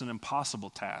 Perhaps it's an impossible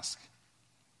task.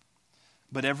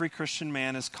 But every Christian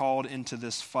man is called into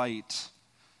this fight.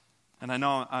 And I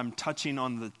know I'm touching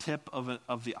on the tip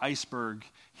of the iceberg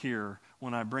here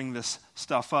when I bring this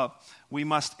stuff up. We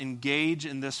must engage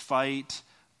in this fight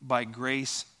by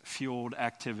grace-fueled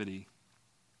activity.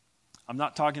 I'm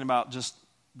not talking about just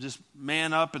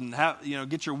man up and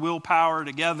get your willpower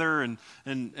together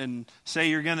and say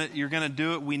you're gonna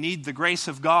do it. We need the grace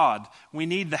of God. We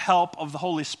need the help of the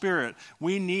Holy Spirit.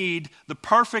 We need the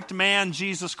perfect man,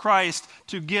 Jesus Christ,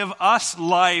 to give us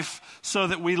life so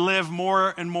that we live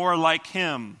more and more like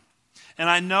Him. And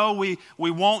I know we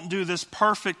won't do this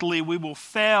perfectly. We will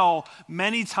fail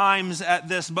many times at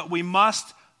this, but we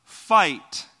must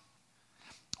fight.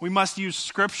 We must use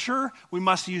Scripture. We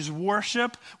must use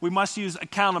worship. We must use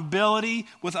accountability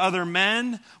with other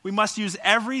men. We must use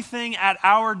everything at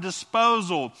our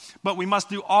disposal. But we must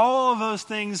do all of those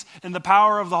things in the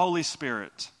power of the Holy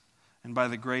Spirit and by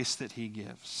the grace that He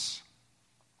gives.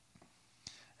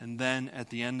 And then at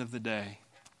the end of the day,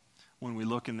 when we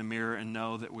look in the mirror and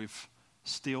know that we've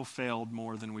still failed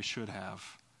more than we should have,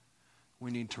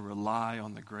 we need to rely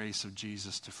on the grace of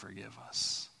Jesus to forgive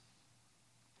us.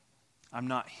 I'm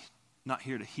not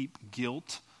here to heap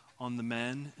guilt on the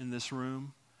men in this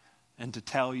room and to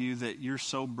tell you that you're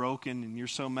so broken and you're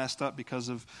so messed up because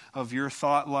of your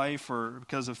thought life or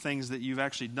because of things that you've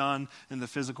actually done in the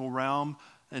physical realm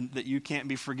and that you can't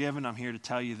be forgiven. I'm here to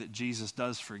tell you that Jesus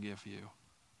does forgive you.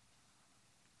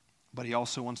 But He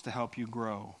also wants to help you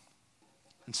grow.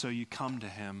 And so you come to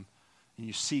Him and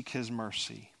you seek His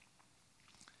mercy.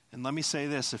 And let me say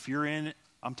this,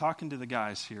 I'm talking to the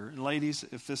guys here. And ladies,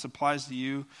 if this applies to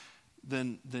you,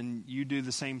 then you do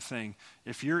the same thing.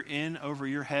 If you're in over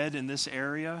your head in this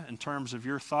area in terms of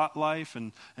your thought life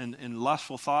and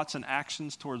lustful thoughts and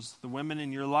actions towards the women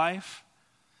in your life,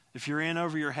 if you're in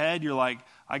over your head, you're like,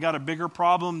 I got a bigger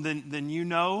problem than you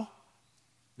know,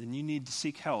 then you need to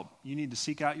seek help. You need to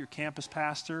seek out your campus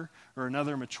pastor or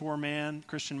another mature man,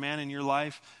 Christian man in your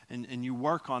life, and you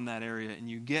work on that area and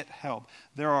you get help.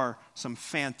 There are some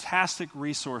fantastic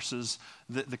resources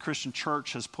that the Christian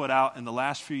church has put out in the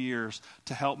last few years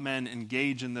to help men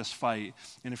engage in this fight.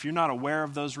 And if you're not aware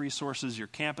of those resources, your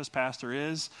campus pastor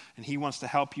is, and he wants to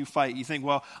help you fight. You think,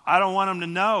 well, I don't want him to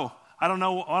know. I don't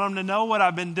want him to know what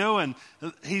I've been doing.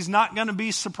 He's not going to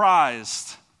be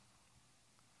surprised.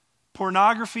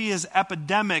 Pornography is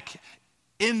epidemic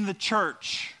in the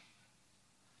church.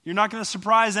 You're not going to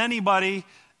surprise anybody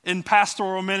in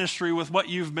pastoral ministry with what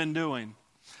you've been doing.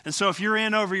 And so if you're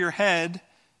in over your head,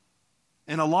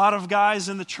 and a lot of guys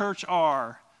in the church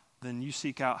are, then you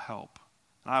seek out help.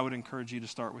 And I would encourage you to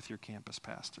start with your campus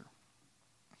pastor.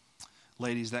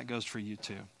 Ladies, that goes for you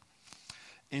too.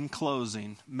 In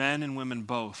closing, men and women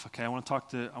both, okay, I want to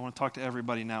talk to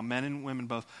everybody now, men and women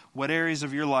both. What areas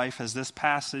of your life has this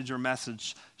passage or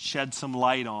message shed some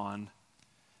light on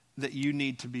that you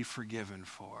need to be forgiven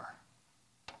for?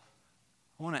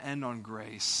 I want to end on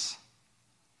grace.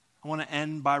 I want to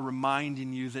end by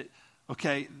reminding you that,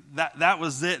 okay, that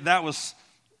was it. That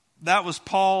was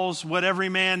Paul's what every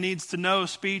man needs to know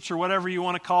speech, or whatever you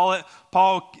want to call it.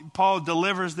 Paul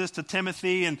delivers this to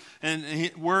Timothy, and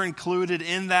we're included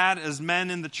in that as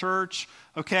men in the church.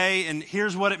 Okay, and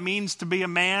here's what it means to be a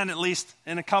man, at least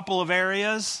in a couple of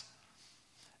areas.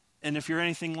 And if you're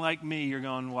anything like me, you're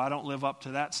going, well, I don't live up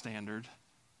to that standard.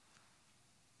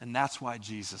 And that's why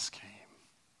Jesus came.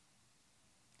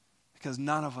 Because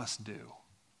none of us do.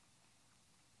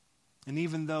 And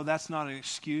even though that's not an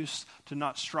excuse to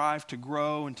not strive to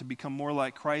grow and to become more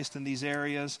like Christ in these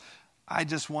areas, I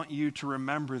just want you to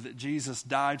remember that Jesus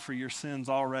died for your sins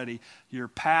already. Your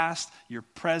past, your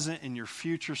present, and your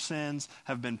future sins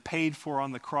have been paid for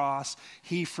on the cross.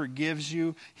 He forgives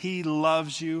you, He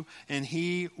loves you, and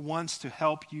He wants to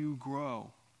help you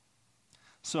grow.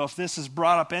 So if this has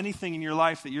brought up anything in your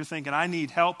life that you're thinking, I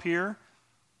need help here,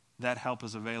 that help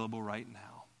is available right now.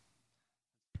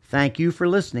 Thank you for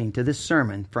listening to this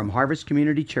sermon from Harvest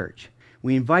Community Church.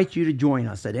 We invite you to join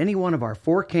us at any one of our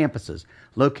 4 campuses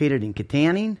located in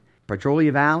Kittanning,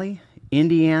 Petrolia Valley,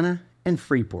 Indiana, and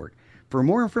Freeport. For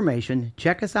more information,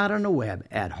 check us out on the web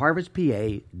at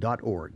harvestpa.org.